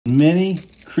Mini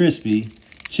crispy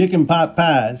chicken pot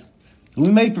pies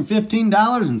we made for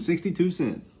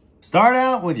 $15.62. Start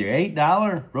out with your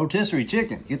 $8 rotisserie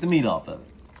chicken. Get the meat off of it.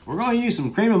 We're going to use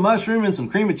some cream of mushroom and some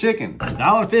cream of chicken.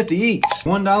 $1.50 each.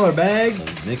 $1 bag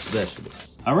of mixed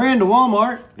vegetables. I ran to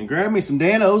Walmart and grabbed me some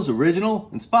Dan-O's Original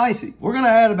and Spicy. We're going to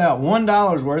add about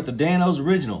 $1 worth of Dan-O's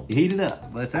Original. Heat it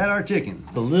up. Let's add our chicken.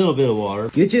 A little bit of water.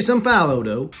 Get you some phyllo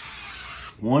dough.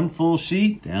 One full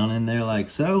sheet down in there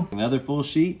like so. Another full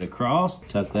sheet across,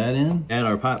 tuck that in. Add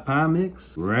our pot pie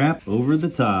mix, wrap over the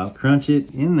top, crunch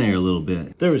it in there a little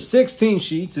bit. There were 16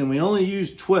 sheets and we only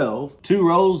used 12. 2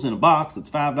 rolls in a box, that's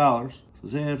 $5.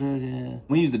 So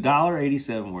we used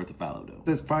 $1.87 worth of phyllo dough.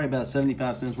 That's probably about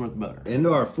 75 cents worth of butter.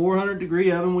 Into our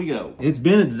 400-degree oven we go. It's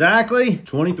been exactly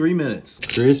 23 minutes.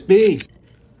 Crispy.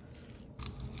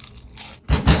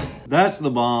 That's the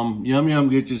bomb. Yum, yum,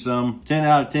 get you some. 10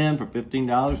 out of 10 for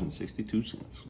 $15.62.